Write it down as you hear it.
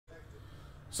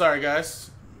Sorry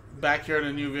guys, back here in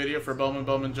a new video for Bowman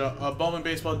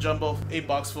Baseball Jumbo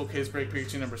 8-box full case break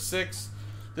Pikachu number 6.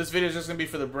 This video is just going to be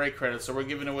for the break credit, so we're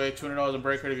giving away $200 in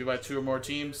break credit if you buy 2 or more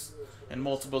teams and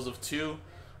multiples of 2.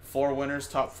 4 winners,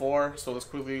 top 4. So let's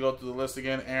quickly go through the list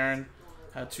again. Aaron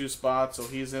had 2 spots, so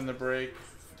he's in the break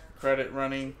credit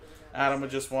running. Adam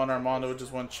with just 1, Armando with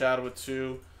just 1, Chad with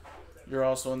 2. You're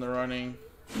also in the running.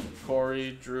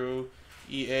 Corey, Drew,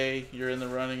 EA, you're in the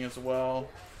running as well.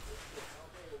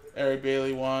 Eric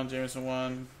Bailey 1, Jameson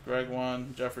 1, Greg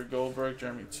 1, Jeffrey Goldberg,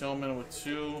 Jeremy Tillman with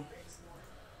 2.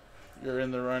 You're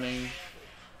in the running.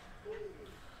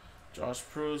 Josh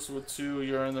Proust with 2,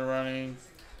 you're in the running.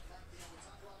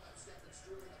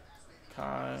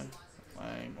 Kai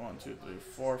Lang 1, 2, 3,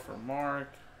 4 for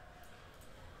Mark.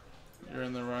 You're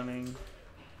in the running.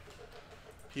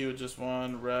 P with just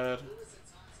 1, Red.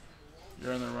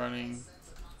 You're in the running.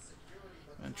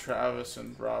 And Travis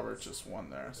and Robert just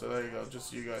 1 there. So there you go.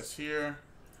 Just you guys here.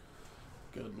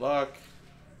 Good luck.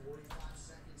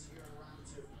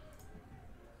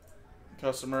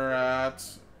 Customer at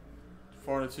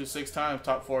 402 6 times.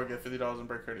 Top 4 get $50 in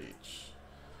break credit each.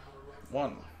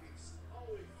 1,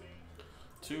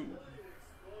 2,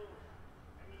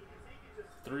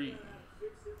 3,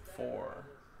 4,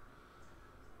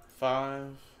 5,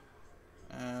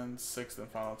 and 6th and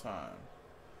final time.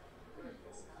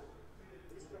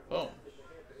 Boom.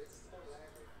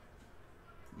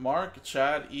 Mark,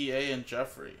 Chad, EA, and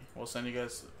Jeffrey. We'll send you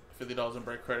guys $50 in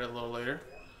break credit a little later.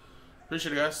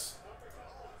 Appreciate it, guys.